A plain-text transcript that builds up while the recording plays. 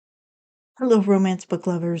Hello, romance book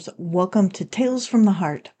lovers. Welcome to Tales from the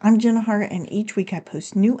Heart. I'm Jenna Hart, and each week I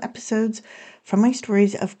post new episodes from my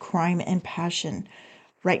stories of crime and passion.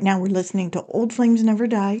 Right now, we're listening to Old Flames Never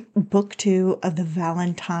Die, Book 2 of the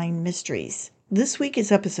Valentine Mysteries. This week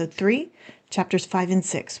is Episode 3, Chapters 5 and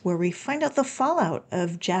 6, where we find out the fallout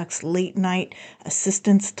of Jack's late-night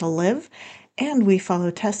assistance to Liv, and we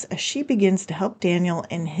follow Tess as she begins to help Daniel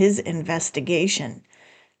in his investigation.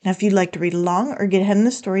 Now, if you'd like to read along or get ahead in the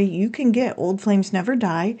story, you can get Old Flames Never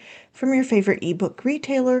Die from your favorite ebook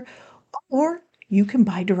retailer, or you can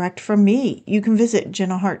buy direct from me. You can visit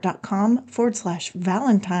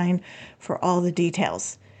jennahart.com/Valentine for all the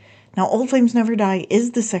details. Now, Old Flames Never Die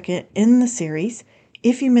is the second in the series.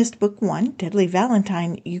 If you missed book 1, Deadly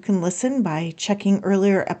Valentine, you can listen by checking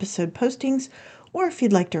earlier episode postings, or if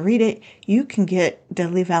you'd like to read it, you can get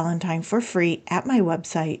Deadly Valentine for free at my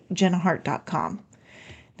website, jennahart.com.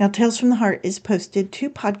 Now, Tales from the Heart is posted to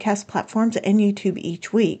podcast platforms and YouTube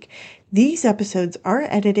each week. These episodes are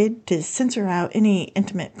edited to censor out any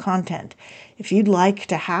intimate content. If you'd like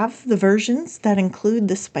to have the versions that include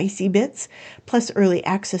the spicy bits, plus early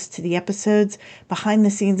access to the episodes,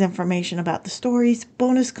 behind-the-scenes information about the stories,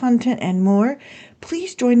 bonus content, and more,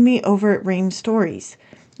 please join me over at Ream Stories.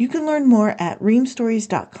 You can learn more at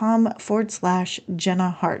reamstories.com/Jenna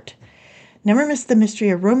Hart. Never miss the mystery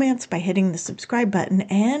of romance by hitting the subscribe button,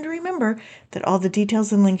 and remember that all the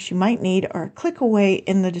details and links you might need are a click away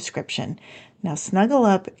in the description. Now snuggle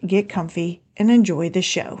up, get comfy, and enjoy the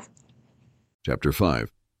show. Chapter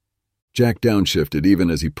 5. Jack downshifted even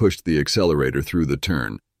as he pushed the accelerator through the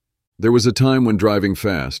turn. There was a time when driving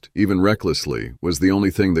fast, even recklessly, was the only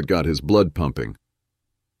thing that got his blood pumping.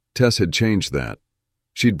 Tess had changed that.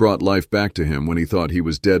 She'd brought life back to him when he thought he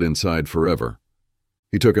was dead inside forever.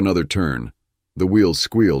 He took another turn. The wheels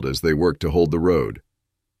squealed as they worked to hold the road.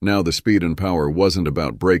 Now the speed and power wasn't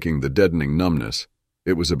about breaking the deadening numbness.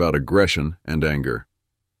 It was about aggression and anger.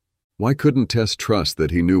 Why couldn't Tess trust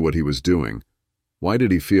that he knew what he was doing? Why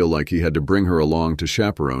did he feel like he had to bring her along to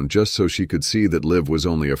chaperone just so she could see that Liv was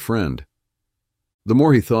only a friend? The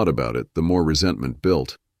more he thought about it, the more resentment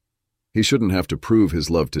built. He shouldn't have to prove his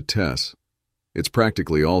love to Tess. It's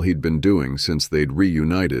practically all he'd been doing since they'd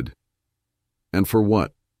reunited. And for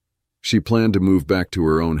what? She planned to move back to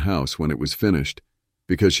her own house when it was finished,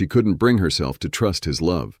 because she couldn't bring herself to trust his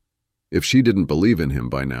love. If she didn't believe in him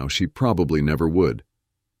by now, she probably never would.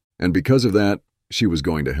 And because of that, she was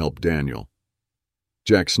going to help Daniel.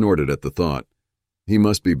 Jack snorted at the thought. He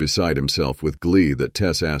must be beside himself with glee that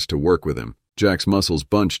Tess asked to work with him. Jack's muscles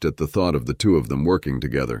bunched at the thought of the two of them working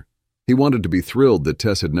together. He wanted to be thrilled that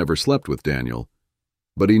Tess had never slept with Daniel,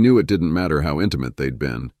 but he knew it didn't matter how intimate they'd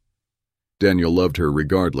been. Daniel loved her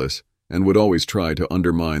regardless and would always try to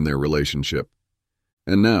undermine their relationship.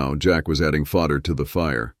 And now Jack was adding fodder to the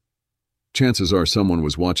fire. Chances are someone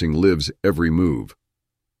was watching Liv's every move.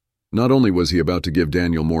 Not only was he about to give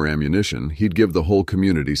Daniel more ammunition, he'd give the whole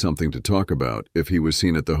community something to talk about if he was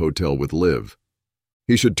seen at the hotel with Liv.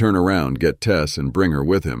 He should turn around, get Tess, and bring her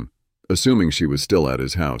with him, assuming she was still at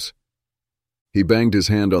his house. He banged his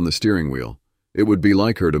hand on the steering wheel. It would be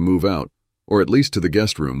like her to move out, or at least to the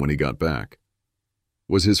guest room when he got back.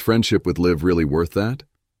 Was his friendship with Liv really worth that?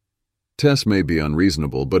 Tess may be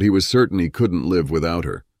unreasonable, but he was certain he couldn't live without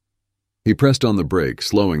her. He pressed on the brake,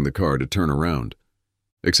 slowing the car to turn around.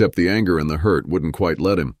 Except the anger and the hurt wouldn't quite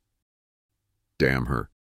let him. Damn her.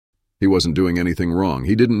 He wasn't doing anything wrong.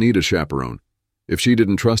 He didn't need a chaperone. If she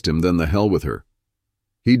didn't trust him, then the hell with her.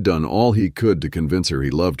 He'd done all he could to convince her he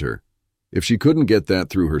loved her. If she couldn't get that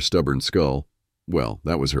through her stubborn skull, well,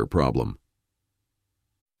 that was her problem.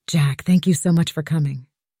 Jack, thank you so much for coming.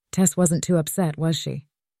 Tess wasn't too upset, was she?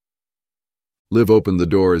 Liv opened the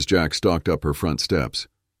door as Jack stalked up her front steps.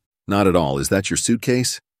 Not at all. Is that your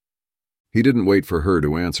suitcase? He didn't wait for her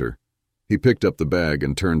to answer. He picked up the bag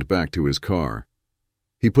and turned back to his car.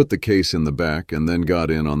 He put the case in the back and then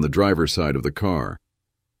got in on the driver's side of the car.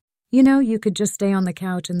 You know, you could just stay on the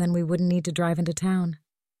couch and then we wouldn't need to drive into town.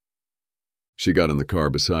 She got in the car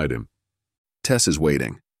beside him. Tess is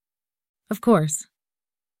waiting. Of course.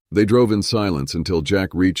 They drove in silence until Jack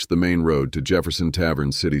reached the main road to Jefferson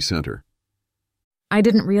Tavern's city center. I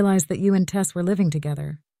didn't realize that you and Tess were living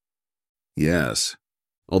together. Yes.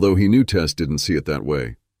 Although he knew Tess didn't see it that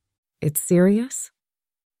way. It's serious?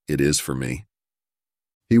 It is for me.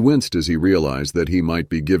 He winced as he realized that he might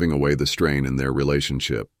be giving away the strain in their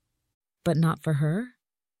relationship. But not for her?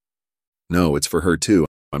 No, it's for her too.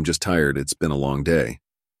 I'm just tired. It's been a long day.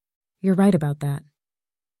 You're right about that.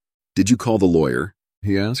 Did you call the lawyer?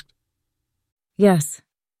 He asked. Yes.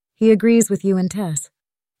 He agrees with you and Tess.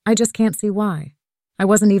 I just can't see why. I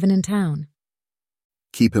wasn't even in town.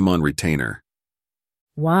 Keep him on retainer.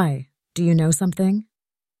 Why? Do you know something?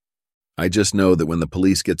 I just know that when the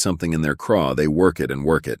police get something in their craw, they work it and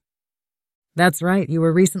work it. That's right, you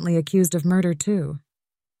were recently accused of murder too.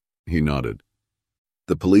 He nodded.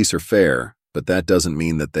 The police are fair, but that doesn't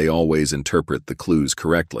mean that they always interpret the clues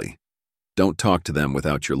correctly. Don't talk to them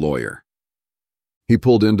without your lawyer. He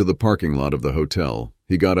pulled into the parking lot of the hotel.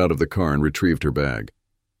 He got out of the car and retrieved her bag.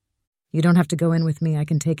 You don't have to go in with me, I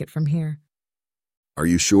can take it from here. Are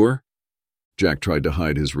you sure? Jack tried to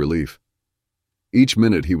hide his relief. Each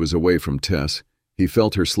minute he was away from Tess, he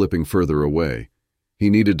felt her slipping further away. He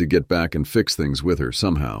needed to get back and fix things with her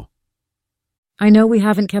somehow. I know we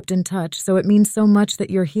haven't kept in touch, so it means so much that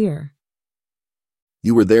you're here.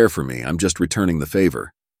 You were there for me. I'm just returning the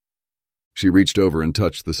favor. She reached over and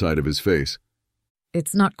touched the side of his face.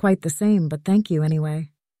 It's not quite the same, but thank you anyway.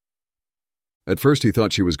 At first he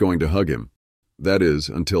thought she was going to hug him. That is,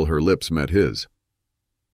 until her lips met his.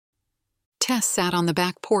 Tess sat on the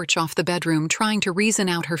back porch off the bedroom trying to reason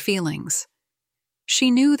out her feelings. She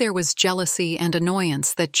knew there was jealousy and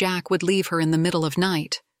annoyance that Jack would leave her in the middle of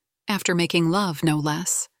night, after making love no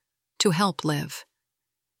less, to help Liv.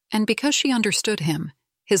 And because she understood him,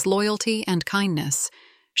 his loyalty and kindness,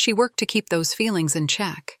 she worked to keep those feelings in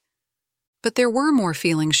check. But there were more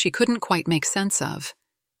feelings she couldn't quite make sense of.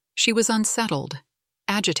 She was unsettled,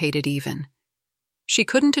 agitated even. She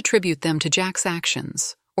couldn't attribute them to Jack's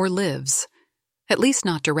actions, or Liv's, at least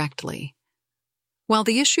not directly. While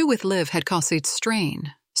the issue with Liv had caused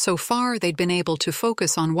strain, so far they'd been able to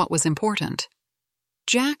focus on what was important.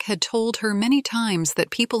 Jack had told her many times that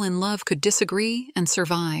people in love could disagree and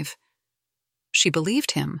survive. She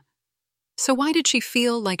believed him. So why did she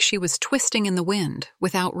feel like she was twisting in the wind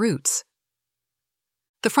without roots?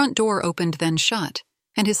 The front door opened then shut,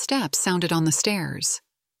 and his steps sounded on the stairs.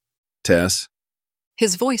 Tess?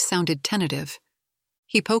 His voice sounded tentative.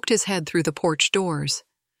 He poked his head through the porch doors.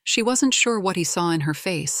 She wasn't sure what he saw in her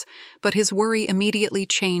face, but his worry immediately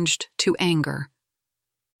changed to anger.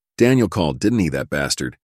 Daniel called, didn't he, that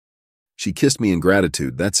bastard? She kissed me in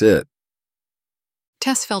gratitude, that's it.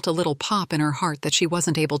 Tess felt a little pop in her heart that she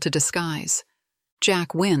wasn't able to disguise.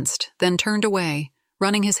 Jack winced, then turned away,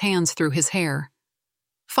 running his hands through his hair.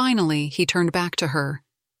 Finally, he turned back to her.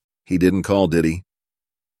 He didn't call, did he?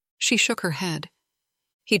 She shook her head.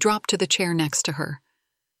 He dropped to the chair next to her.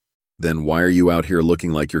 Then why are you out here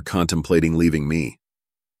looking like you're contemplating leaving me?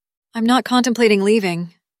 I'm not contemplating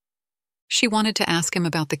leaving. She wanted to ask him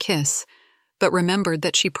about the kiss, but remembered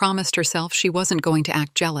that she promised herself she wasn't going to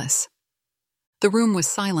act jealous. The room was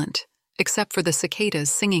silent, except for the cicadas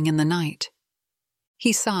singing in the night.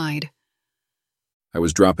 He sighed. I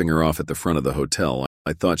was dropping her off at the front of the hotel.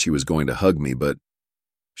 I thought she was going to hug me, but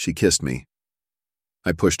she kissed me.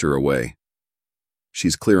 I pushed her away.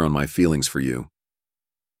 She's clear on my feelings for you.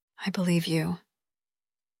 I believe you.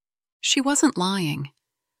 She wasn't lying.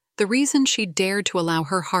 The reason she dared to allow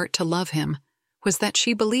her heart to love him was that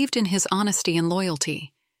she believed in his honesty and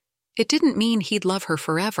loyalty. It didn't mean he'd love her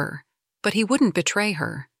forever, but he wouldn't betray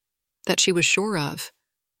her. That she was sure of.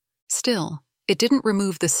 Still, it didn't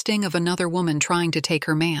remove the sting of another woman trying to take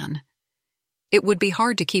her man. It would be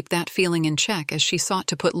hard to keep that feeling in check as she sought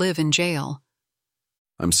to put Liv in jail.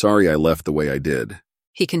 I'm sorry I left the way I did.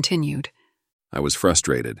 He continued. I was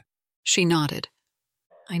frustrated. She nodded.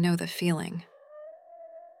 I know the feeling.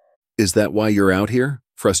 Is that why you're out here?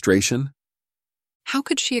 Frustration? How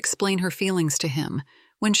could she explain her feelings to him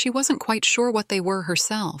when she wasn't quite sure what they were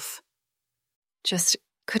herself? Just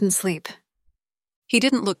couldn't sleep. He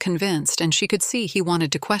didn't look convinced, and she could see he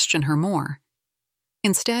wanted to question her more.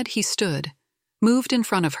 Instead, he stood, moved in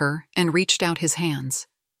front of her, and reached out his hands.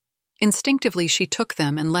 Instinctively, she took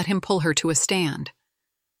them and let him pull her to a stand.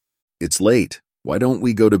 It's late. Why don't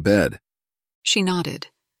we go to bed? She nodded.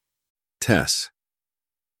 Tess.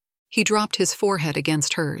 He dropped his forehead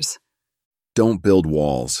against hers. Don't build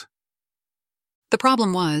walls. The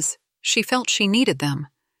problem was, she felt she needed them,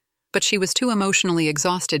 but she was too emotionally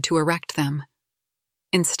exhausted to erect them.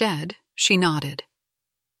 Instead, she nodded.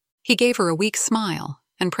 He gave her a weak smile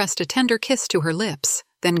and pressed a tender kiss to her lips,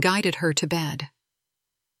 then guided her to bed.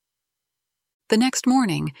 The next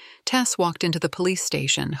morning, Tess walked into the police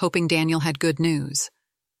station, hoping Daniel had good news.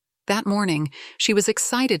 That morning, she was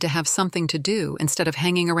excited to have something to do instead of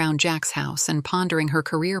hanging around Jack's house and pondering her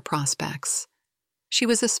career prospects. She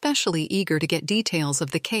was especially eager to get details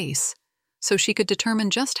of the case, so she could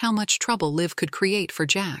determine just how much trouble Liv could create for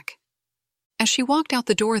Jack. As she walked out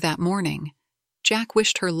the door that morning, Jack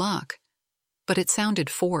wished her luck, but it sounded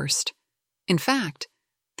forced. In fact,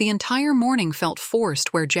 the entire morning felt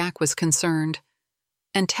forced where Jack was concerned,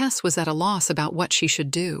 and Tess was at a loss about what she should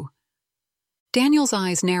do. Daniel's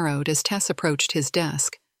eyes narrowed as Tess approached his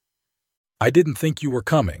desk. I didn't think you were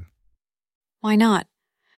coming. Why not?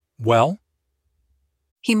 Well,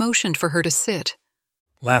 He motioned for her to sit.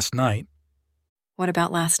 last night, What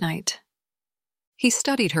about last night? He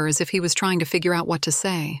studied her as if he was trying to figure out what to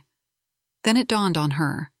say. Then it dawned on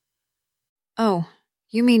her. Oh,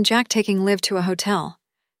 you mean Jack taking Liv to a hotel.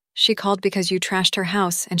 She called because you trashed her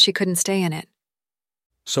house and she couldn't stay in it.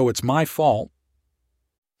 so it's my fault.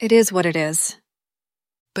 It is what it is.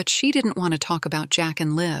 But she didn't want to talk about Jack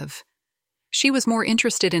and Liv. She was more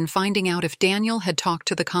interested in finding out if Daniel had talked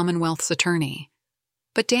to the Commonwealth's attorney.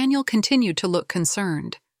 But Daniel continued to look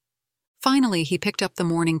concerned. Finally, he picked up the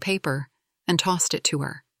morning paper and tossed it to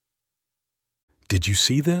her. Did you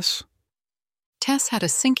see this? Tess had a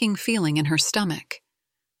sinking feeling in her stomach.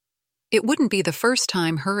 It wouldn't be the first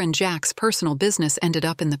time her and Jack's personal business ended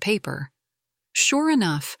up in the paper. Sure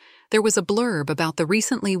enough, there was a blurb about the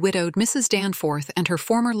recently widowed Mrs. Danforth and her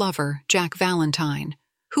former lover, Jack Valentine,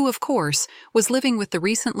 who, of course, was living with the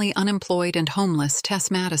recently unemployed and homeless Tess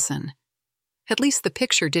Madison. At least the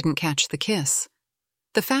picture didn't catch the kiss.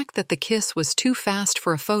 The fact that the kiss was too fast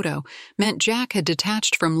for a photo meant Jack had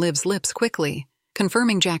detached from Liv's lips quickly,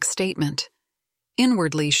 confirming Jack's statement.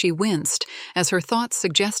 Inwardly, she winced, as her thoughts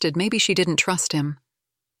suggested maybe she didn't trust him.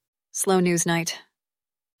 Slow news night.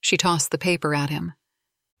 She tossed the paper at him.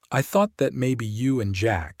 I thought that maybe you and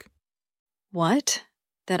Jack. What?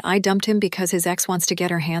 That I dumped him because his ex wants to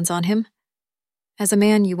get her hands on him? As a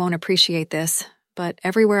man, you won't appreciate this, but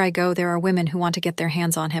everywhere I go there are women who want to get their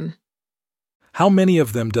hands on him. How many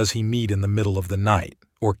of them does he meet in the middle of the night,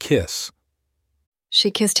 or kiss?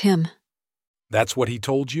 She kissed him. That's what he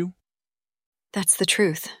told you? That's the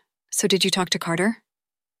truth. So did you talk to Carter?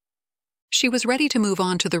 She was ready to move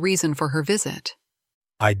on to the reason for her visit.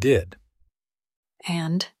 I did.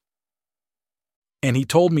 And? And he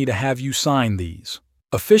told me to have you sign these.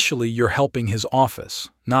 Officially, you're helping his office,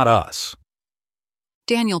 not us.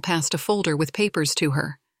 Daniel passed a folder with papers to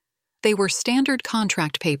her. They were standard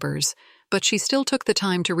contract papers, but she still took the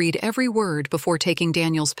time to read every word before taking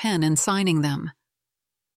Daniel's pen and signing them.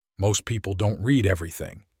 Most people don't read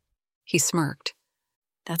everything. He smirked.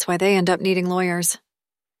 That's why they end up needing lawyers.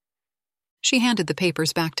 She handed the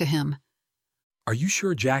papers back to him. Are you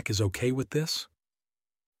sure Jack is okay with this?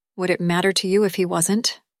 Would it matter to you if he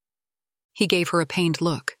wasn't? He gave her a pained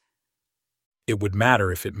look. It would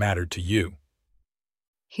matter if it mattered to you.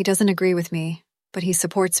 He doesn't agree with me, but he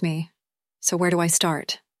supports me. So where do I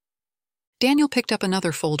start? Daniel picked up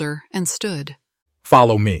another folder and stood.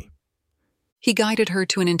 Follow me. He guided her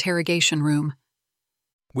to an interrogation room.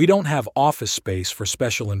 We don't have office space for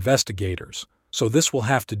special investigators, so this will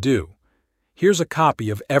have to do. Here's a copy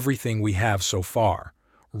of everything we have so far.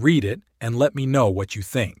 Read it and let me know what you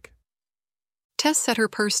think. Tess set her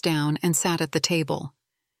purse down and sat at the table.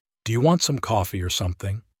 Do you want some coffee or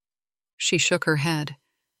something? She shook her head.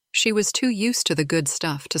 She was too used to the good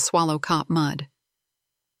stuff to swallow cop mud.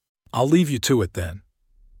 I'll leave you to it then.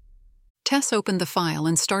 Tess opened the file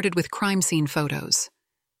and started with crime scene photos.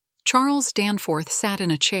 Charles Danforth sat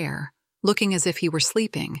in a chair, looking as if he were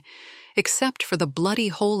sleeping, except for the bloody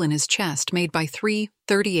hole in his chest made by 3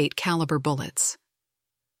 .38 caliber bullets.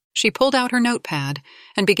 She pulled out her notepad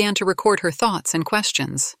and began to record her thoughts and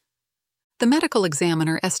questions. The medical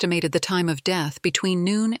examiner estimated the time of death between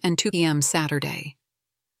noon and 2 p.m. Saturday.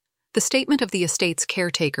 The statement of the estate's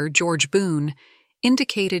caretaker, George Boone,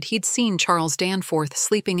 indicated he'd seen Charles Danforth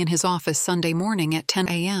sleeping in his office Sunday morning at 10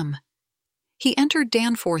 a.m. He entered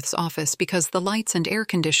Danforth's office because the lights and air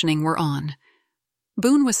conditioning were on.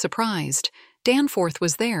 Boone was surprised. Danforth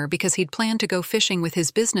was there because he'd planned to go fishing with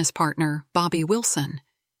his business partner, Bobby Wilson.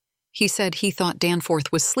 He said he thought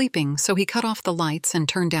Danforth was sleeping, so he cut off the lights and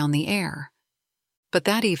turned down the air. But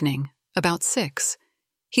that evening, about 6,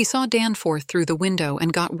 he saw Danforth through the window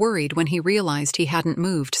and got worried when he realized he hadn't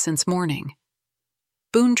moved since morning.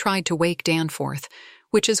 Boone tried to wake Danforth,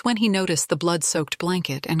 which is when he noticed the blood-soaked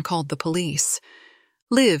blanket and called the police.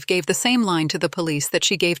 Liv gave the same line to the police that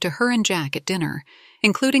she gave to her and Jack at dinner,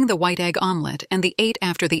 including the white egg omelet and the 8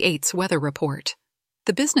 after the 8's weather report.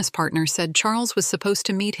 The business partner said Charles was supposed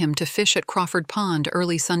to meet him to fish at Crawford Pond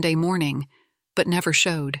early Sunday morning, but never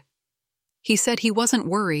showed. He said he wasn't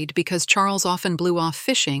worried because Charles often blew off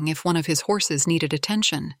fishing if one of his horses needed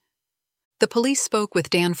attention. The police spoke with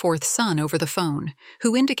Danforth's son over the phone,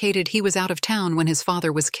 who indicated he was out of town when his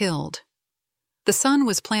father was killed. The son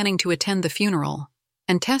was planning to attend the funeral,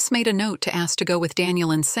 and Tess made a note to ask to go with Daniel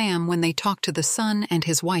and Sam when they talked to the son and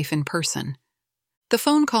his wife in person. The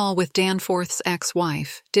phone call with Danforth's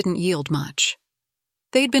ex-wife didn't yield much.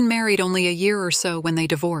 They'd been married only a year or so when they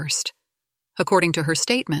divorced. According to her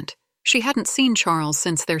statement, She hadn't seen Charles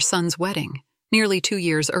since their son's wedding, nearly 2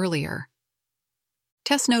 years earlier.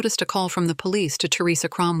 Tess noticed a call from the police to Teresa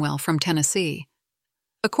Cromwell from Tennessee.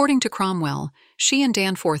 According to Cromwell, she and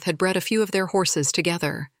Danforth had bred a few of their horses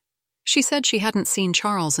together. She said she hadn't seen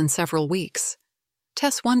Charles in several weeks.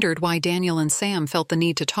 Tess wondered why Daniel and Sam felt the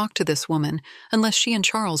need to talk to this woman unless she and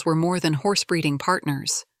Charles were more than horse-breeding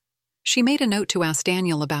partners. She made a note to ask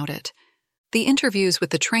Daniel about it. The interviews with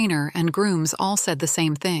the trainer and grooms all said the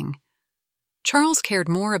same thing. Charles cared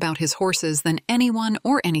more about his horses than anyone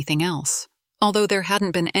or anything else, although there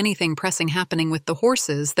hadn't been anything pressing happening with the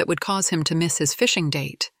horses that would cause him to miss his fishing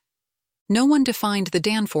date. No one defined the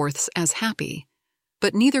Danforths as happy,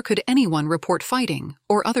 but neither could anyone report fighting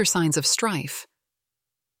or other signs of strife.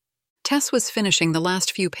 Tess was finishing the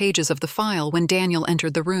last few pages of the file when Daniel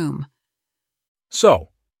entered the room. So,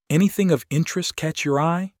 anything of interest catch your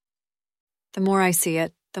eye? The more I see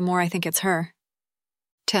it, the more I think it's her.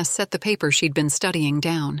 Tess set the paper she'd been studying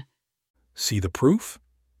down. See the proof?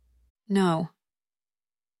 No.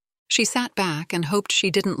 She sat back and hoped she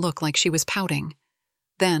didn't look like she was pouting.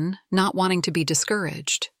 Then, not wanting to be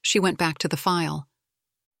discouraged, she went back to the file.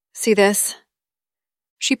 See this?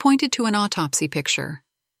 She pointed to an autopsy picture.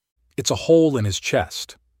 It's a hole in his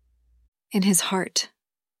chest. In his heart.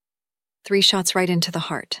 3 shots right into the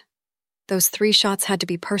heart. Those 3 shots had to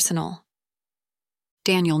be personal.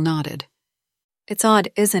 Daniel nodded. It's odd,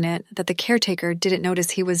 isn't it, that the caretaker didn't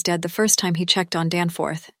notice he was dead the first time he checked on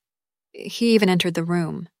Danforth. He even entered the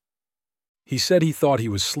room. He said he thought he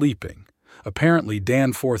was sleeping. Apparently,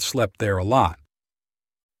 Danforth slept there a lot.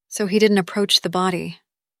 So he didn't approach the body.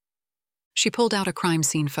 She pulled out a crime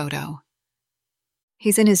scene photo.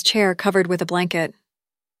 He's in his chair covered with a blanket.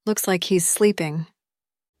 Looks like he's sleeping.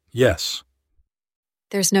 Yes.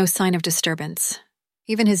 There's no sign of disturbance.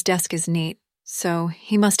 Even his desk is neat, so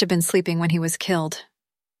he must have been sleeping when he was killed.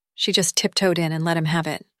 She just tiptoed in and let him have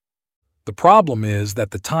it. The problem is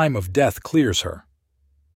that the time of death clears her.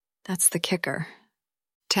 That's the kicker.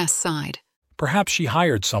 Tess sighed. Perhaps she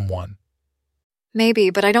hired someone. Maybe,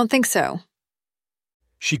 but I don't think so.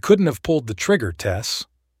 She couldn't have pulled the trigger, Tess.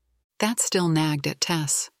 That still nagged at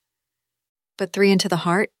Tess. But 3 into the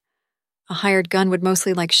heart? A hired gun would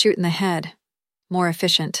mostly like shoot in the head. More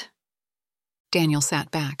efficient. Daniel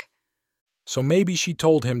sat back. So maybe she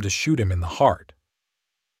told him to shoot him in the heart.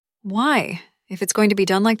 Why? If it's going to be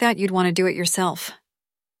done like that, you'd want to do it yourself.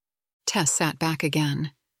 Tess sat back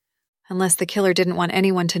again. Unless the killer didn't want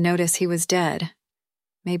anyone to notice he was dead.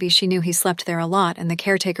 Maybe she knew he slept there a lot and the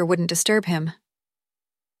caretaker wouldn't disturb him.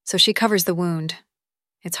 So she covers the wound.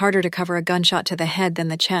 It's harder to cover a gunshot to the head than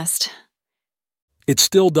the chest. It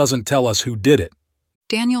still doesn't tell us who did it.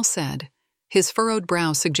 Daniel said. His furrowed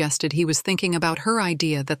brow suggested he was thinking about her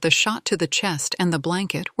idea that the shot to the chest and the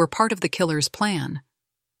blanket were part of the killer's plan.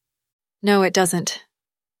 No, it doesn't.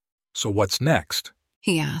 So what's next?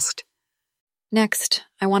 He asked. Next,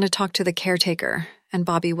 I want to talk to the caretaker and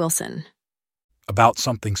Bobby Wilson. About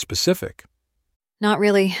something specific? Not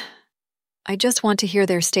really. I just want to hear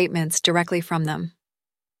their statements directly from them.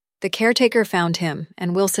 The caretaker found him,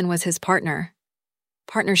 and Wilson was his partner.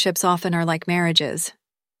 Partnerships often are like marriages.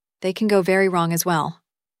 They can go very wrong as well.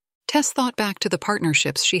 Tess thought back to the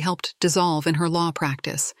partnerships she helped dissolve in her law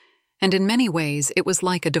practice, and in many ways it was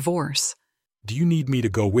like a divorce. Do you need me to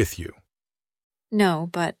go with you? No,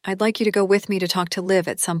 but I'd like you to go with me to talk to Liv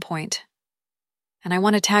at some point. And I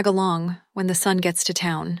want to tag along when the son gets to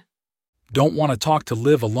town. Don't want to talk to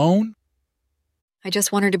Liv alone? I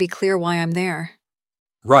just want her to be clear why I'm there.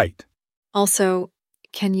 Right. Also,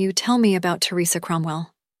 can you tell me about Teresa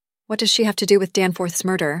Cromwell? What does she have to do with Danforth's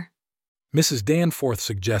murder? Mrs. Danforth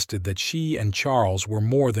suggested that she and Charles were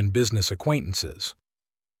more than business acquaintances.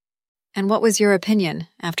 And what was your opinion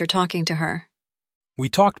after talking to her? We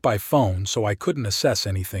talked by phone, so I couldn't assess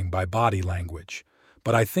anything by body language,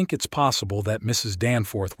 but I think it's possible that Mrs.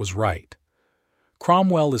 Danforth was right.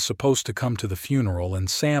 Cromwell is supposed to come to the funeral, and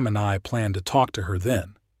Sam and I plan to talk to her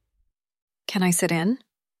then. Can I sit in?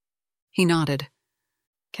 He nodded.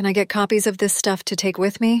 Can I get copies of this stuff to take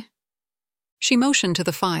with me? She motioned to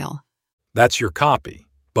the file. That's your copy,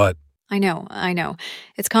 but... I know.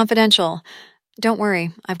 It's confidential. Don't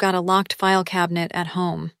worry, I've got a locked file cabinet at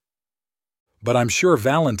home. But I'm sure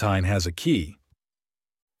Valentine has a key.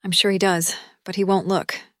 I'm sure he does, but he won't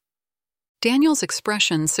look. Daniel's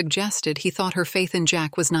expression suggested he thought her faith in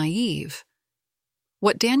Jack was naive.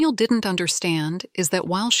 What Daniel didn't understand is that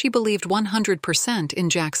while she believed 100% in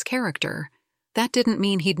Jack's character, that didn't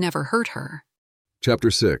mean he'd never hurt her.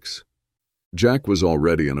 Chapter 6. Jack was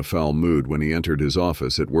already in a foul mood when he entered his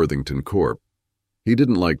office at Worthington Corp. He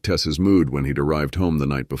didn't like Tess's mood when he'd arrived home the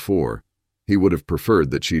night before. He would have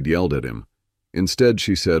preferred that she'd yelled at him. Instead,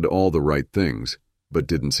 she said all the right things, but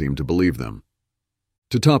didn't seem to believe them.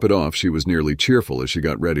 To top it off, she was nearly cheerful as she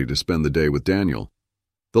got ready to spend the day with Daniel.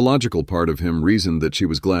 The logical part of him reasoned that she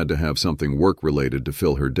was glad to have something work-related to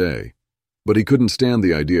fill her day. But he couldn't stand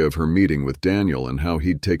the idea of her meeting with Daniel and how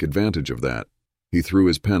he'd take advantage of that. He threw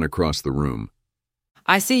his pen across the room.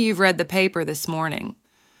 I see you've read the paper this morning.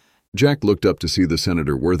 Jack looked up to see the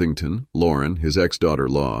Senator Worthington, Lauren, his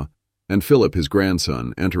ex-daughter-in-law, and Philip, his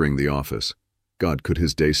grandson, entering the office. God, could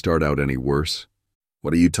his day start out any worse?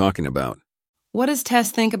 What are you talking about? What does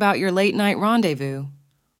Tess think about your late-night rendezvous?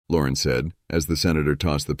 Lauren said, as the senator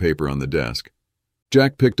tossed the paper on the desk.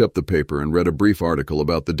 Jack picked up the paper and read a brief article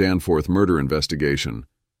about the Danforth murder investigation.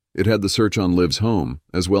 It had the search on Liv's home,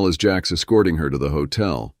 as well as Jack's escorting her to the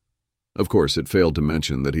hotel. Of course, it failed to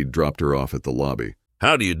mention that he'd dropped her off at the lobby.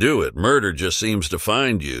 How do you do it? Murder just seems to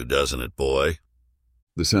find you, doesn't it, boy?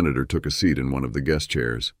 The senator took a seat in one of the guest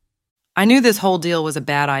chairs. I knew this whole deal was a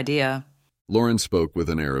bad idea. Lauren spoke with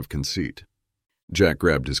an air of conceit. Jack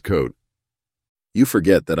grabbed his coat. You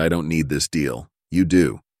forget that I don't need this deal. You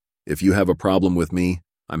do. If you have a problem with me,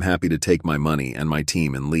 I'm happy to take my money and my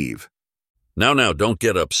team and leave. Now, don't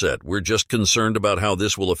get upset. We're just concerned about how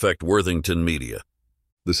this will affect Worthington Media.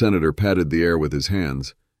 The senator patted the air with his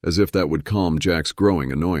hands, as if that would calm Jack's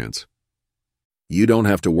growing annoyance. You don't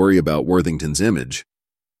have to worry about Worthington's image.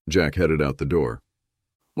 Jack headed out the door.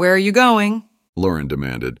 Where are you going? Lauren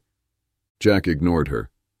demanded. Jack ignored her.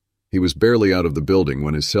 He was barely out of the building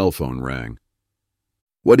when his cell phone rang.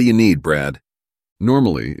 What do you need, Brad?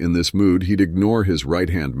 Normally, in this mood, he'd ignore his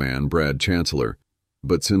right-hand man, Brad Chancellor.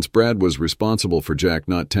 But since Brad was responsible for Jack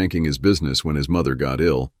not tanking his business when his mother got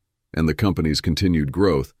ill, and the company's continued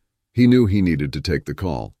growth, he knew he needed to take the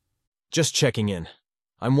call. Just checking in.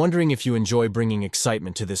 I'm wondering if you enjoy bringing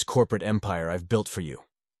excitement to this corporate empire I've built for you.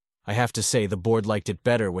 I have to say the board liked it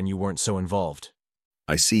better when you weren't so involved.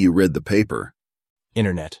 I see you read the paper.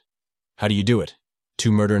 Internet. How do you do it?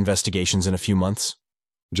 2 murder investigations in a few months?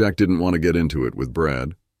 Jack didn't want to get into it with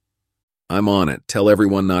Brad. I'm on it. Tell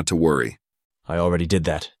everyone not to worry. I already did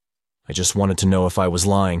that. I just wanted to know if I was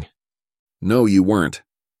lying. No, you weren't.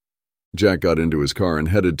 Jack got into his car and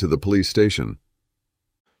headed to the police station.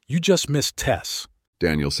 You just missed Tess,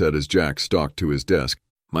 Daniel said as Jack stalked to his desk.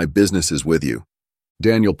 My business is with you.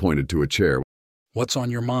 Daniel pointed to a chair. What's on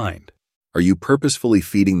your mind? Are you purposefully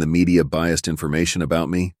feeding the media biased information about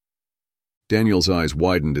me? Daniel's eyes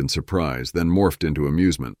widened in surprise, then morphed into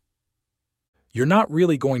amusement. You're not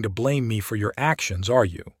really going to blame me for your actions, are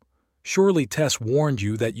you? Surely Tess warned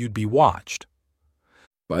you that you'd be watched.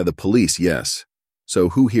 By the police, yes. So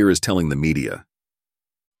who here is telling the media?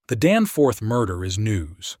 The Danforth murder is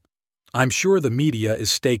news. I'm sure the media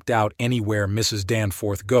is staked out anywhere Mrs.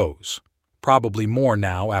 Danforth goes. Probably more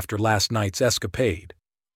now after last night's escapade.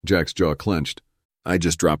 Jack's jaw clenched. I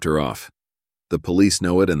just dropped her off. The police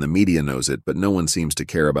know it and the media knows it, but no one seems to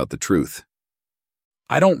care about the truth.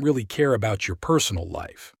 I don't really care about your personal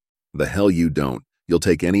life. The hell you don't. You'll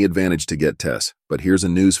take any advantage to get Tess, but here's a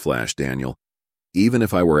news flash, Daniel. Even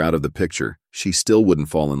if I were out of the picture, she still wouldn't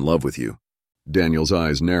fall in love with you. Daniel's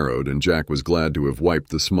eyes narrowed, and Jack was glad to have wiped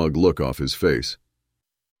the smug look off his face.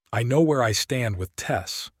 I know where I stand with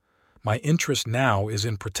Tess. My interest now is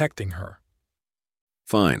in protecting her.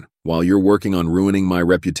 Fine. While you're working on ruining my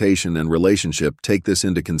reputation and relationship, take this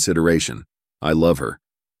into consideration. I love her,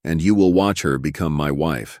 and you will watch her become my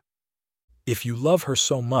wife. If you love her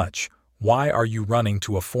so much, why are you running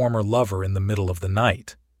to a former lover in the middle of the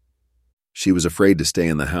night? She was afraid to stay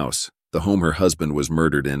in the house, the home her husband was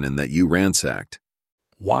murdered in and that you ransacked.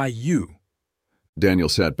 Why you? Daniel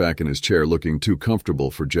sat back in his chair looking too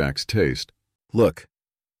comfortable for Jack's taste. Look,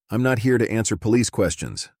 I'm not here to answer police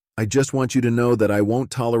questions. I just want you to know that I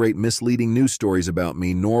won't tolerate misleading news stories about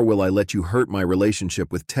me, nor will I let you hurt my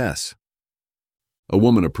relationship with Tess. A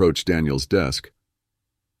woman approached Daniel's desk.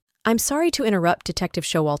 I'm sorry to interrupt, Detective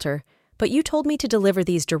Showalter, but you told me to deliver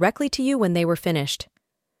these directly to you when they were finished.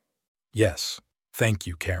 Yes, thank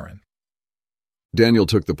you, Karen. Daniel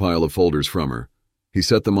took the pile of folders from her. He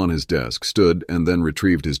set them on his desk, stood, and then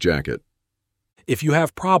retrieved his jacket. If you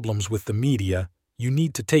have problems with the media, you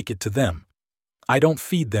need to take it to them. I don't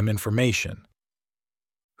feed them information.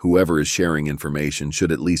 Whoever is sharing information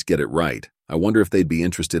should at least get it right. I wonder if they'd be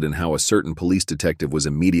interested in how a certain police detective was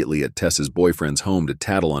immediately at Tess's boyfriend's home to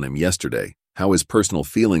tattle on him yesterday, how his personal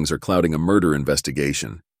feelings are clouding a murder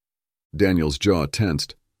investigation. Daniel's jaw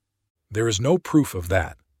tensed. There is no proof of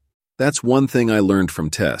that. That's one thing I learned from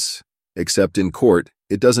Tess. Except in court,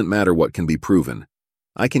 it doesn't matter what can be proven.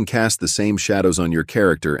 I can cast the same shadows on your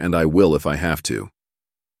character, and I will if I have to.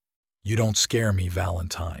 You don't scare me,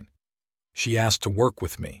 Valentine. She asked to work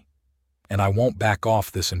with me, and I won't back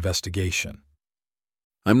off this investigation.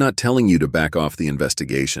 I'm not telling you to back off the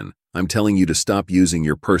investigation. I'm telling you to stop using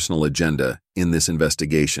your personal agenda in this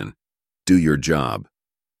investigation. Do your job.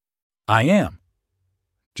 I am.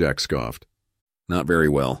 Jack scoffed. Not very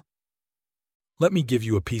well. Let me give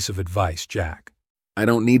you a piece of advice, Jack. I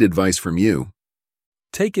don't need advice from you.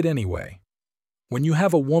 Take it anyway. When you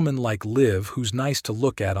have a woman like Liv who's nice to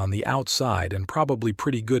look at on the outside and probably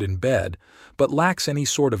pretty good in bed, but lacks any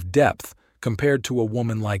sort of depth compared to a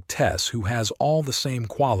woman like Tess who has all the same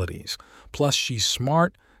qualities, plus she's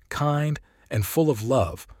smart, kind, and full of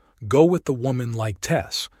love, go with the woman like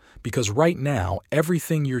Tess, because right now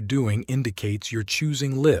everything you're doing indicates you're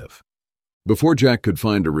choosing Liv. Before Jack could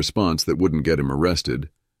find a response that wouldn't get him arrested,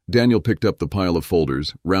 Daniel picked up the pile of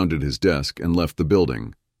folders, rounded his desk, and left the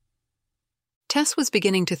building. Tess was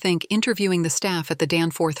beginning to think interviewing the staff at the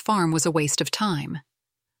Danforth farm was a waste of time.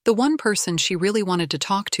 The one person she really wanted to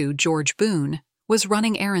talk to, George Boone, was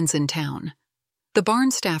running errands in town. The barn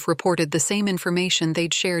staff reported the same information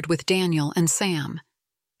they'd shared with Daniel and Sam.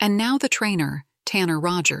 And now the trainer, Tanner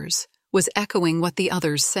Rogers, was echoing what the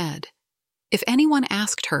others said. If anyone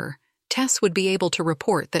asked her, Tess would be able to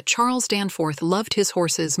report that Charles Danforth loved his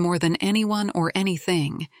horses more than anyone or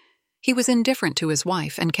anything. He was indifferent to his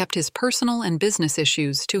wife and kept his personal and business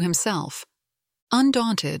issues to himself.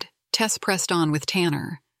 Undaunted, Tess pressed on with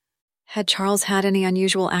Tanner. Had Charles had any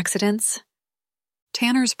unusual accidents?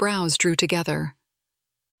 Tanner's brows drew together.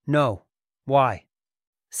 No. Why?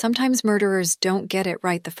 Sometimes murderers don't get it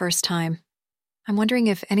right the first time. I'm wondering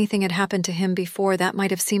if anything had happened to him before that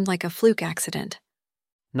might have seemed like a fluke accident.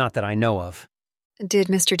 Not that I know of. Did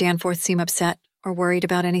Mr. Danforth seem upset or worried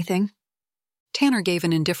about anything? Tanner gave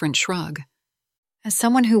an indifferent shrug. As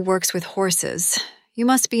someone who works with horses, you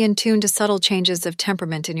must be in tune to subtle changes of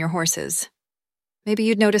temperament in your horses. Maybe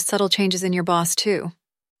you'd notice subtle changes in your boss, too.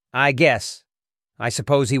 I guess. I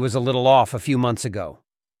suppose he was a little off a few months ago.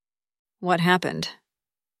 What happened?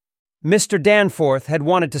 Mr. Danforth had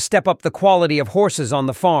wanted to step up the quality of horses on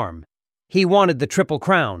the farm. He wanted the Triple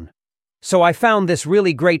Crown. So I found this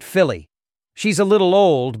really great filly. She's a little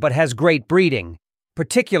old, but has great breeding,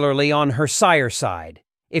 particularly on her sire side.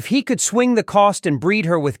 If he could swing the cost and breed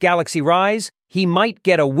her with Galaxy Rise, he might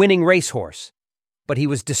get a winning racehorse. But he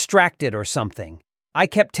was distracted or something. I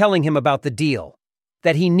kept telling him about the deal,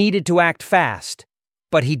 that he needed to act fast,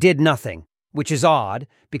 but he did nothing, which is odd,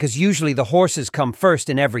 because usually the horses come first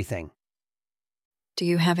in everything. Do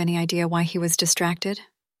you have any idea why he was distracted?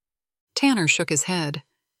 Tanner shook his head.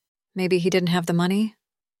 Maybe he didn't have the money?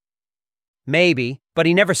 Maybe, but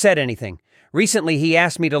he never said anything. Recently he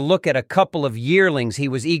asked me to look at a couple of yearlings he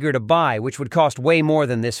was eager to buy, which would cost way more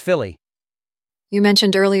than this filly. You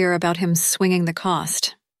mentioned earlier about him swinging the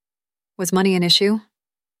cost. Was money an issue?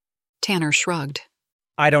 Tanner shrugged.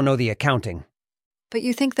 I don't know the accounting. But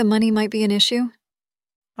you think the money might be an issue?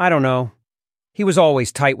 I don't know. He was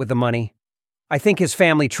always tight with the money. I think his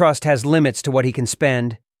family trust has limits to what he can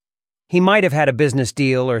spend. He might have had a business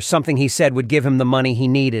deal or something he said would give him the money he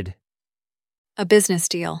needed. A business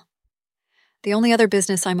deal. The only other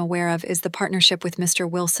business I'm aware of is the partnership with Mr.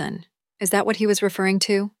 Wilson. Is that what he was referring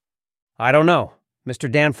to? I don't know.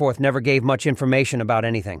 Mr. Danforth never gave much information about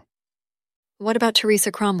anything. What about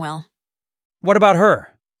Teresa Cromwell? What about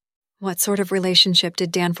her? What sort of relationship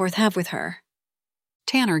did Danforth have with her?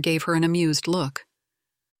 Tanner gave her an amused look.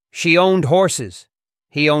 She owned horses.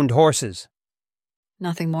 He owned horses.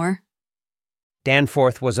 Nothing more?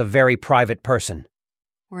 Danforth was a very private person.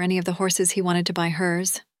 Were any of the horses he wanted to buy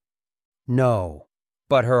hers? No.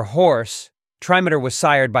 But her horse, Trimeter, was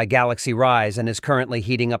sired by Galaxy Rise and is currently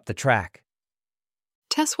heating up the track.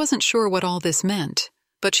 Tess wasn't sure what all this meant,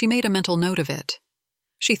 but she made a mental note of it.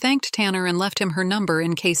 She thanked Tanner and left him her number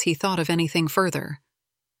in case he thought of anything further.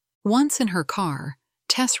 Once in her car,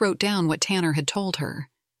 Tess wrote down what Tanner had told her.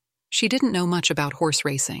 She didn't know much about horse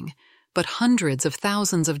racing, but hundreds of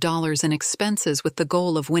thousands of dollars in expenses with the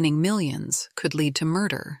goal of winning millions could lead to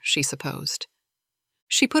murder, she supposed.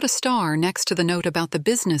 She put a star next to the note about the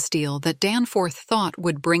business deal that Danforth thought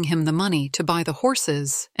would bring him the money to buy the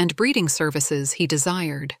horses and breeding services he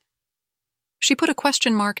desired. She put a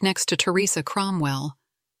question mark next to Teresa Cromwell.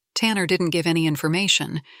 Tanner didn't give any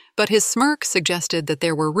information, but his smirk suggested that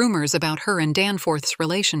there were rumors about her and Danforth's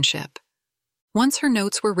relationship. Once her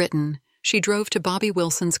notes were written, she drove to Bobby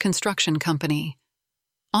Wilson's construction company.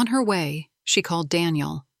 On her way, she called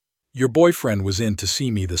Daniel. Your boyfriend was in to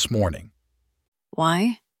see me this morning.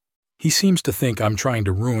 Why? He seems to think I'm trying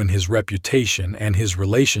to ruin his reputation and his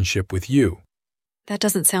relationship with you. That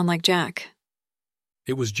doesn't sound like Jack.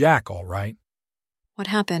 It was Jack, all right. What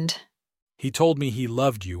happened? He told me he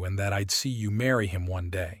loved you and that I'd see you marry him one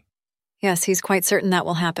day. Yes, he's quite certain that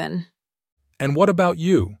will happen. And what about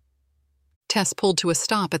you? Tess pulled to a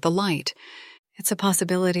stop at the light. It's a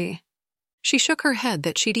possibility. She shook her head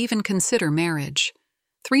that she'd even consider marriage.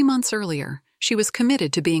 3 months earlier, she was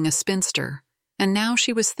committed to being a spinster, and now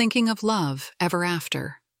she was thinking of love ever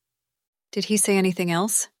after. Did he say anything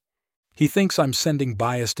else? He thinks I'm sending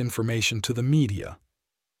biased information to the media.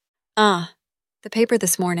 Ah, the paper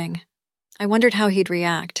this morning. I wondered how he'd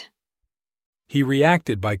react. He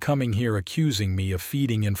reacted by coming here accusing me of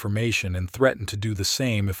feeding information and threatened to do the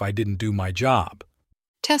same if I didn't do my job.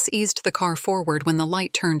 Tess eased the car forward when the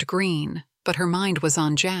light turned green, but her mind was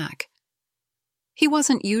on Jack. He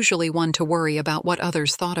wasn't usually one to worry about what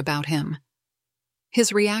others thought about him.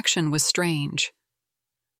 His reaction was strange.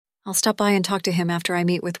 I'll stop by and talk to him after I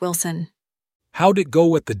meet with Wilson. How'd it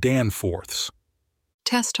go at the Danforths?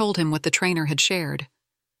 Tess told him what the trainer had shared.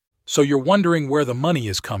 So you're wondering where the money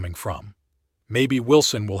is coming from. Maybe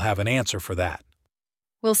Wilson will have an answer for that.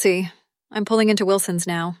 We'll see. I'm pulling into Wilson's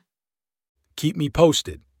now. Keep me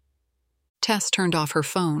posted. Tess turned off her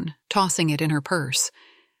phone, tossing it in her purse.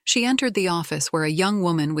 She entered the office where a young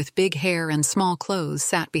woman with big hair and small clothes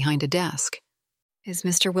sat behind a desk. Is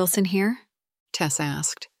Mr. Wilson here? Tess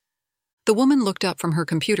asked. The woman looked up from her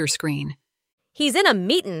computer screen. He's in a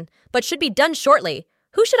meetin', but should be done shortly.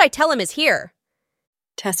 Who should I tell him is here?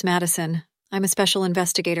 Tess Madison. I'm a special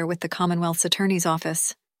investigator with the Commonwealth's Attorney's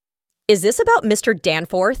Office. Is this about Mr.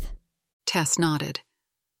 Danforth? Tess nodded.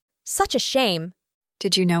 Such a shame.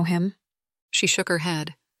 Did you know him? She shook her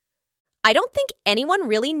head. I don't think anyone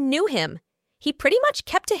really knew him. He pretty much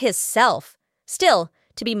kept to hisself. Still,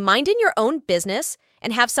 to be minding your own business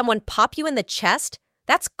and have someone pop you in the chest,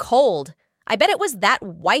 that's cold. I bet it was that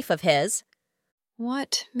wife of his.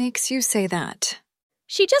 What makes you say that?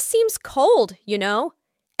 She just seems cold, you know.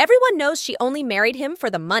 Everyone knows she only married him for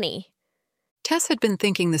the money. Tess had been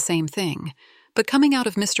thinking the same thing, but coming out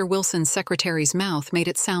of Mr. Wilson's secretary's mouth made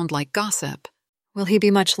it sound like gossip. Will he be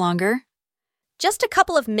much longer? Just a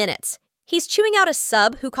couple of minutes. He's chewing out a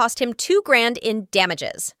sub who cost him $2,000 in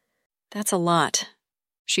damages. That's a lot.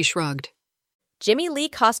 She shrugged. Jimmy Lee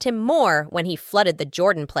cost him more when he flooded the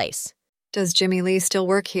Jordan place. Does Jimmy Lee still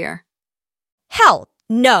work here? Hell,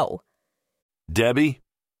 no. Debbie?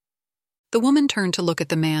 The woman turned to look at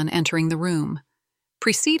the man entering the room.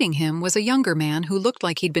 Preceding him was a younger man who looked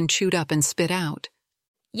like he'd been chewed up and spit out.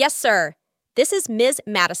 Yes, sir. This is Ms.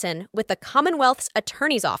 Madison with the Commonwealth's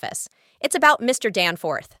Attorney's Office. It's about Mr.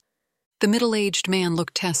 Danforth. The middle-aged man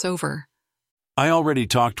looked Tess over. I already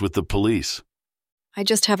talked with the police. I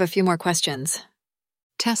just have a few more questions.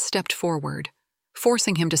 Tess stepped forward,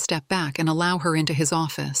 forcing him to step back and allow her into his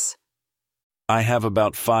office. I have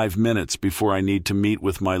about 5 minutes before I need to meet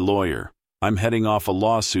with my lawyer. I'm heading off a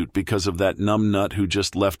lawsuit because of that numbnut who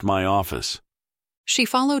just left my office. She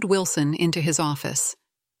followed Wilson into his office.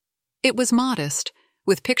 It was modest,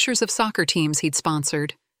 with pictures of soccer teams he'd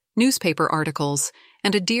sponsored, newspaper articles,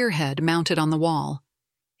 and a deer head mounted on the wall.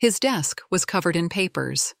 His desk was covered in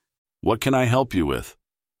papers. What can I help you with?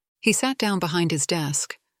 He sat down behind his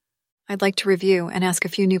desk. I'd like to review and ask a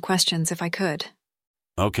few new questions if I could.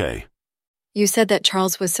 Okay. You said that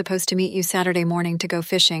Charles was supposed to meet you Saturday morning to go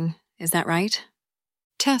fishing. Is that right?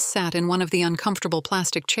 Tess sat in one of the uncomfortable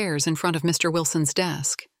plastic chairs in front of Mr. Wilson's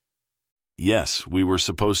desk. Yes, we were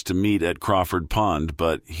supposed to meet at Crawford Pond,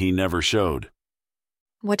 but he never showed.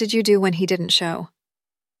 What did you do when he didn't show?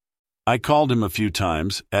 I called him a few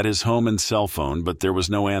times, at his home and cell phone, but there was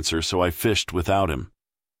no answer, so I fished without him.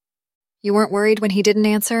 You weren't worried when he didn't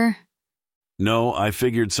answer? No, I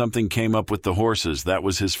figured something came up with the horses. That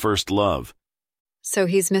was his first love. So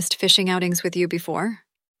he's missed fishing outings with you before?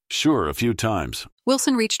 Sure, a few times.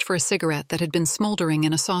 Wilson reached for a cigarette that had been smoldering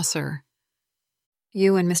in a saucer.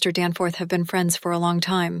 You and Mr. Danforth have been friends for a long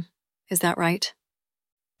time. Is that right?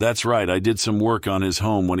 That's right. I did some work on his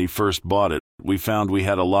home when he first bought it. We found we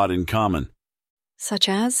had a lot in common. Such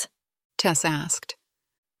as? Tess asked.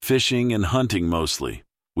 Fishing and hunting mostly.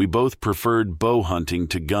 We both preferred bow hunting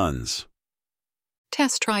to guns.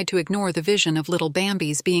 Tess tried to ignore the vision of little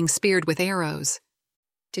Bambis being speared with arrows.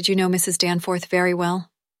 Did you know Mrs. Danforth very well?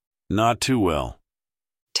 Not too well.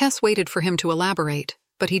 Tess waited for him to elaborate,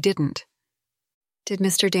 but he didn't. Did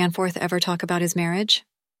Mr. Danforth ever talk about his marriage?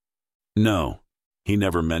 No. He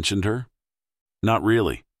never mentioned her? Not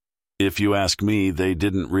really. If you ask me, they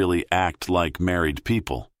didn't really act like married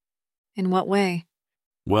people. In what way?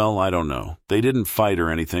 Well, I don't know. They didn't fight or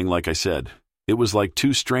anything, like I said. It was like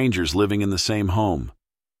two strangers living in the same home.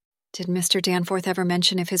 Did Mr. Danforth ever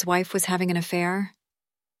mention if his wife was having an affair?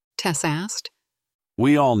 Tess asked.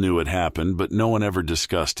 We all knew it happened, but no one ever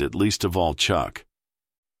discussed it, least of all Chuck.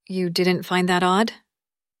 You didn't find that odd?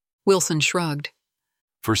 Wilson shrugged.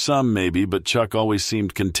 For some, maybe, but Chuck always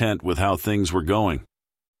seemed content with how things were going.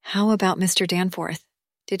 How about Mr. Danforth?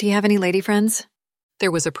 Did he have any lady friends? There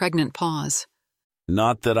was a pregnant pause.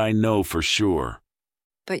 Not that I know for sure.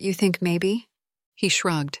 But you think maybe? He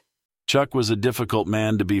shrugged. Chuck was a difficult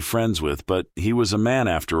man to be friends with, but he was a man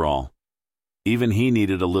after all. Even he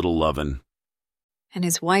needed a little lovin'. And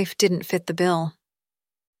his wife didn't fit the bill.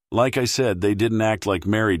 Like I said, they didn't act like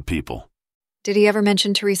married people. Did he ever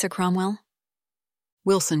mention Teresa Cromwell?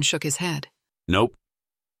 Wilson shook his head. Nope.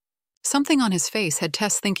 Something on his face had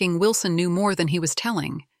Tess thinking Wilson knew more than he was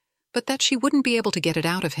telling, but that she wouldn't be able to get it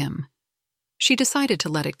out of him. She decided to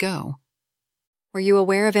let it go. Were you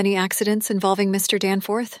aware of any accidents involving Mr.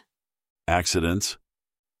 Danforth? Accidents?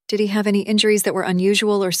 Did he have any injuries that were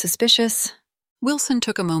unusual or suspicious? Wilson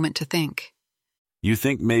took a moment to think. You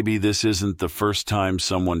think maybe this isn't the first time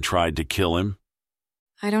someone tried to kill him?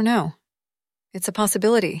 I don't know. It's a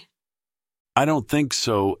possibility. I don't think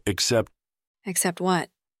so, except... Except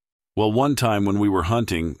what? Well, one time when we were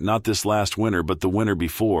hunting, not this last winter but the winter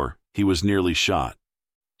before, he was nearly shot.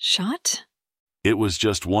 Shot? It was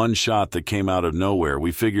just one shot that came out of nowhere.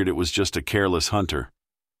 We figured it was just a careless hunter.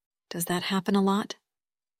 Does that happen a lot?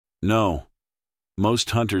 No.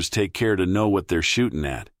 Most hunters take care to know what they're shooting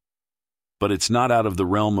at. But it's not out of the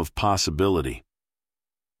realm of possibility.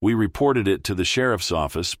 We reported it to the sheriff's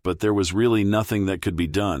office, but there was really nothing that could be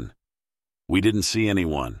done. We didn't see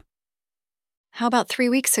anyone. How about 3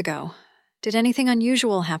 weeks ago? Did anything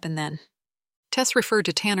unusual happen then? Tess referred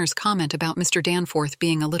to Tanner's comment about Mr. Danforth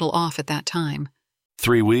being a little off at that time.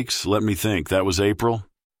 3 weeks? Let me think. That was April?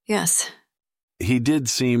 Yes. He did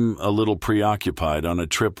seem a little preoccupied on a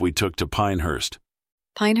trip we took to Pinehurst.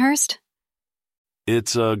 Pinehurst?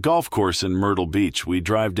 It's a golf course in Myrtle Beach. We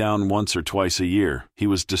drive down once or twice a year. He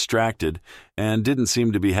was distracted and didn't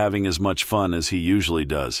seem to be having as much fun as he usually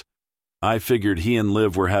does. I figured he and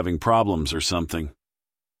Liv were having problems or something.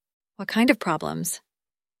 What kind of problems?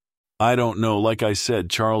 I don't know. Like I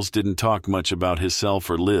said, Charles didn't talk much about himself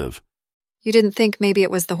or Liv. You didn't think maybe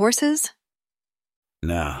it was the horses?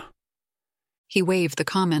 Nah. He waved the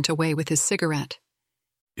comment away with his cigarette.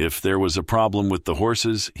 If there was a problem with the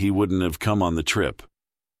horses, he wouldn't have come on the trip.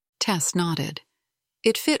 Tess nodded.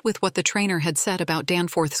 It fit with what the trainer had said about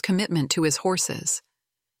Danforth's commitment to his horses.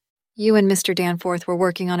 You and Mr. Danforth were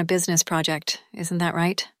working on a business project, isn't that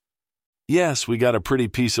right? Yes, we got a pretty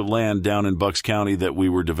piece of land down in Bucks County that we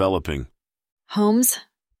were developing. Homes?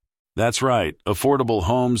 That's right, affordable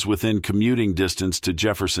homes within commuting distance to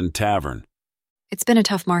Jefferson Tavern. It's been a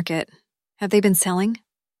tough market. Have they been selling?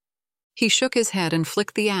 He shook his head and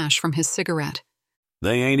flicked the ash from his cigarette.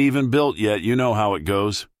 They ain't even built yet, you know how it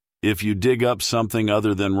goes. If you dig up something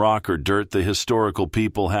other than rock or dirt, the historical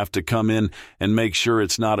people have to come in and make sure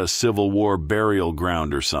it's not a Civil War burial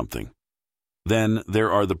ground or something. Then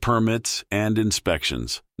there are the permits and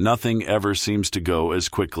inspections. Nothing ever seems to go as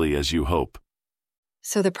quickly as you hope.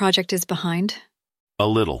 So the project is behind? A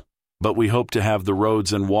little, but we hope to have the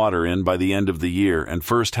roads and water in by the end of the year and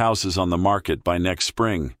first houses on the market by next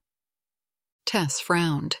spring. Tess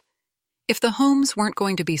frowned. If the homes weren't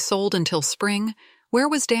going to be sold until spring, where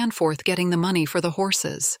was Danforth getting the money for the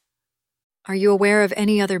horses? Are you aware of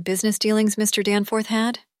any other business dealings Mr. Danforth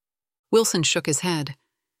had? Wilson shook his head.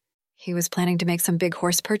 He was planning to make some big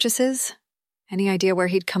horse purchases? Any idea where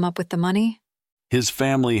he'd come up with the money? His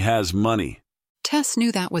family has money. Tess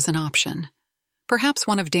knew that was an option. Perhaps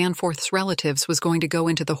one of Danforth's relatives was going to go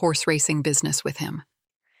into the horse racing business with him.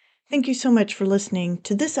 Thank you so much for listening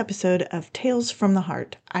to this episode of Tales from the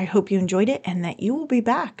Heart. I hope you enjoyed it and that you will be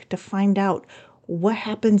back to find out what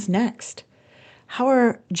happens next. How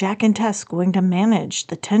are Jack and Tess going to manage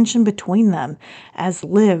the tension between them as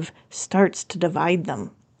Liv starts to divide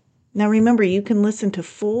them? Now remember, you can listen to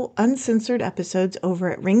full uncensored episodes over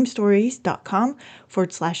at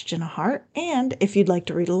ringstories.com/Jenna Hart. And if you'd like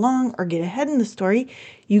to read along or get ahead in the story,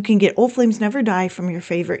 you can get Old Flames Never Die from your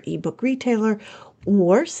favorite ebook retailer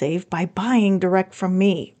or save by buying direct from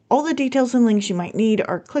me. All the details and links you might need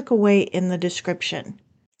are click away in the description.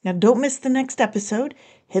 Now don't miss the next episode.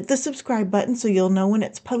 Hit the subscribe button so you'll know when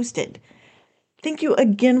it's posted. Thank you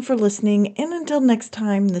again for listening, and until next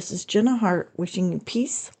time, this is Jenna Hart wishing you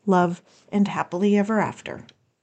peace, love, and happily ever after.